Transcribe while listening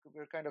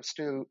we're kind of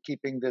still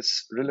keeping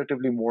this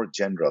relatively more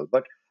general,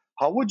 but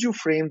how would you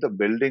frame the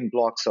building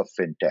blocks of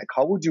fintech?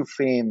 How would you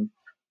frame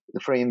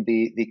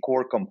the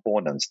core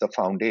components, the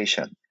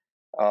foundation?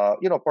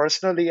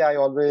 Personally, I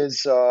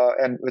always,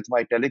 and with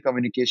my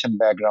telecommunication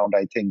background,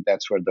 I think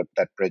that's where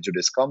that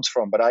prejudice comes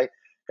from. But I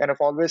kind of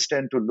always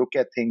tend to look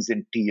at things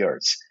in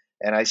tiers.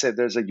 And I said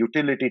there's a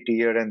utility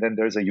tier and then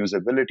there's a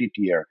usability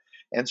tier.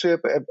 And so,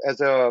 as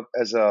a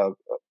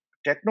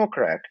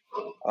technocrat,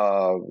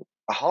 uh,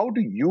 how do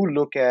you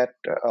look at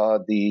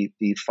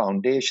the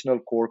foundational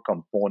core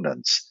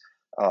components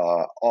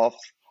of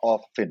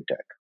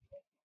fintech?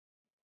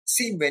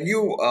 See, when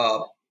you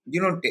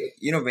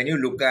when you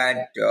look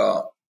at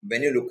the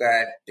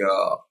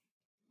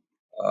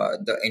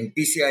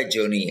NPCI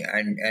journey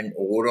and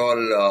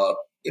overall,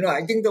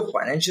 I think the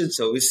financial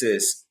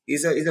services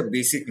is a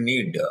basic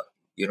need,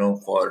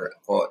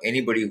 for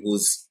anybody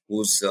who's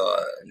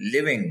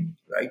living,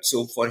 right?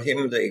 So for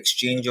him, the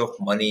exchange of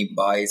money,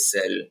 buy,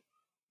 sell,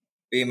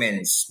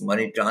 payments,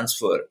 money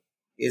transfer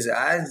is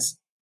as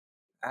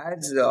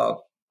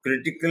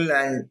critical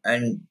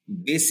and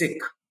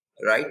basic,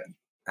 right?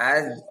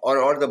 As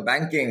or the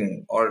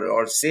banking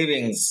or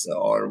savings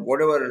or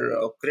whatever,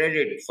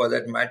 credit for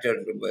that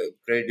matter.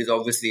 Credit is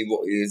obviously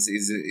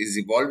is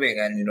evolving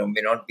and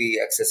may not be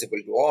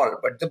accessible to all.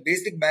 But the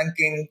basic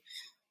banking,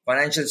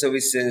 financial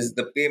services,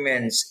 the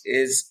payments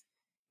is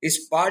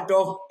part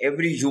of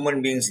every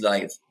human being's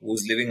life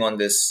who's living on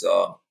this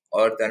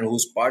earth and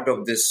who's part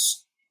of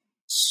this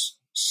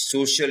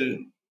social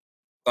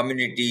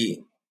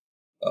community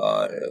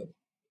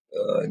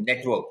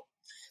network.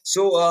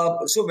 So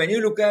when you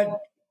look at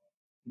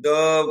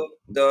the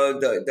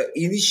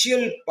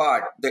initial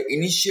path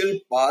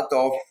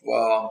of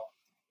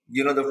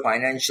the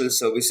financial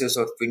services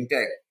or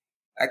fintech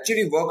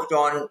actually worked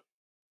on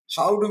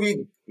how do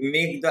we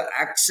make the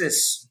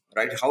access,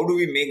 right? How do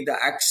we make the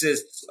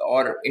access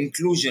or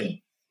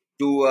inclusion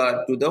to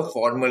the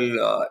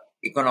formal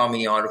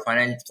economy or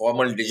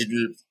formal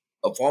digital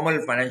formal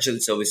financial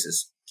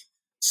services?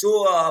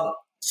 So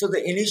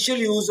the initial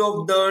use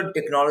of the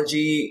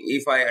technology,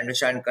 if I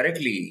understand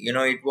correctly,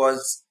 it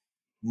was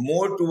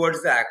more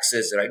towards the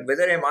access, right?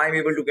 Whether am I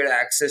able to get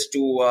access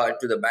to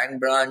the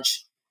bank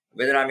branch,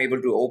 whether I'm able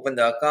to open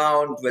the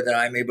account, whether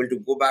I'm able to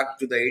go back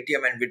to the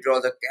ATM and withdraw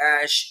the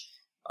cash,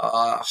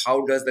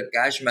 how does the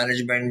cash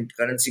management,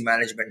 currency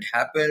management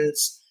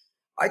happens?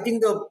 I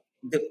think the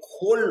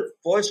whole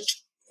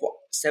first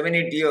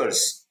 7-8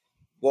 years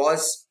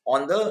was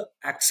on the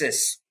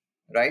access,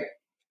 right?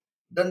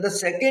 Then the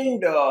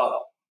second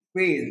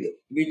phase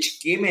which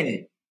came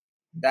in,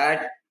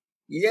 that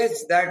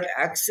yes, that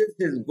access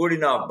is good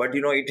enough, but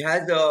it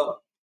has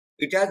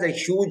a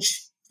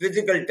huge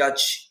physical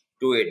touch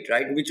to it,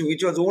 right? Which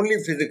was only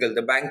physical.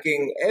 The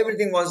banking,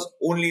 everything was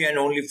only and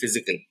only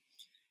physical.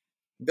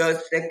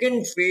 The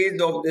second phase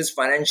of this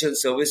financial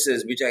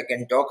services, which I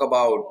can talk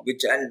about,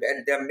 which and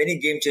there are many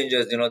game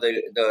changers.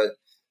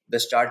 The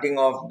starting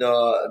of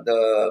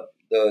the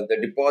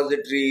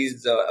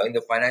depositories in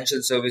the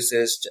financial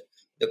services,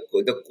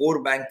 the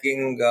core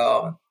banking.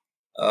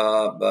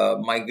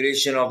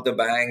 Migration of the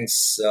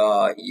banks,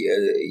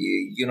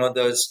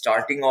 the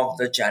starting of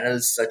the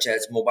channels such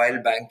as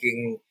mobile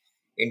banking,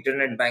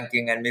 internet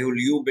banking, and Mehul,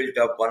 you built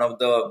up one of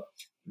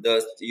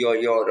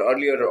your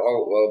earlier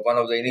one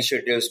of the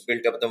initiatives,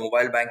 built up the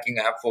mobile banking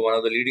app for one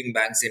of the leading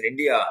banks in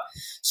India.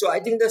 So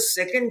I think the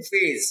second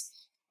phase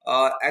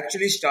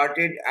actually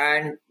started,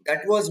 and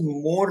that was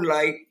more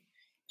like,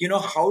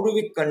 how do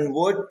we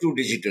convert to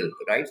digital,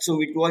 right?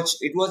 So it was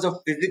a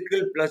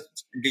physical plus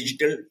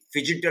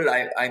digital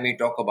I may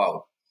talk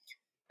about.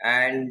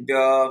 And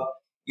while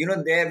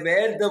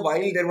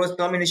there was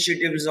some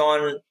initiatives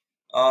on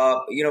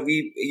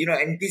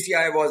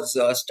NPCI was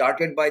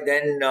started by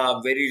then.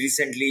 Very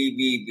recently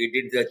we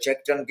did the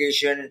check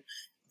truncation,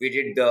 we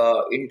did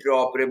the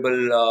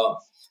interoperable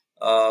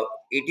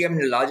ATM,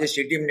 the largest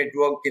ATM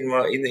network in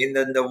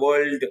the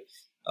world.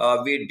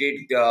 We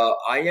did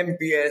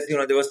IMPS.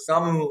 There was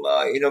some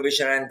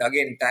innovation, and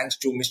again, thanks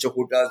to Mr.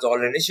 Hoota's all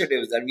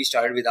initiatives, that we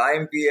started with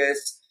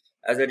IMPS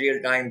as a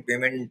real-time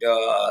payment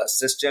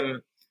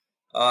system,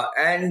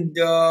 and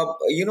so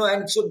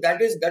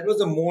that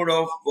was a mode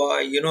of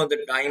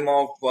the time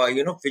of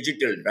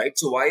phygital, right?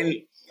 So while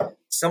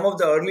some of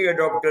the early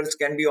adopters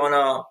can be on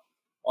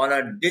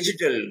a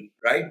digital,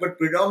 right? But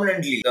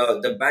predominantly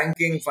the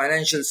banking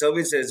financial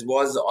services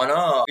was on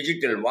a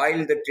digital,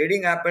 while the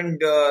trading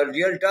happened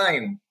real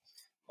time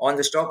on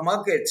the stock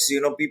markets.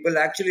 People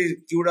actually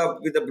queued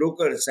up with the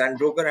brokers, and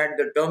broker had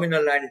the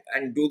terminal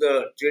and do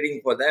the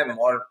trading for them,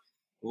 or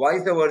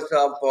vice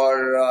versa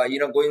for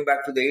going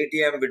back to the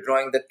ATM,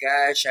 withdrawing the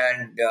cash,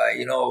 and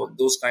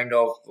those kind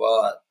of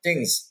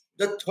things.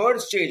 The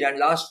third stage and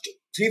last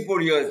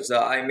 3-4 years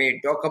I may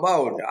talk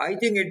about. I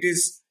think it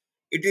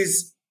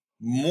is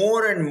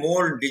more and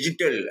more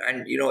digital,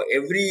 and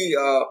every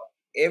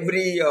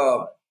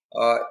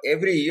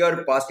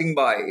year passing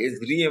by is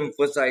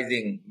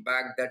re-emphasizing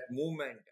back that movement.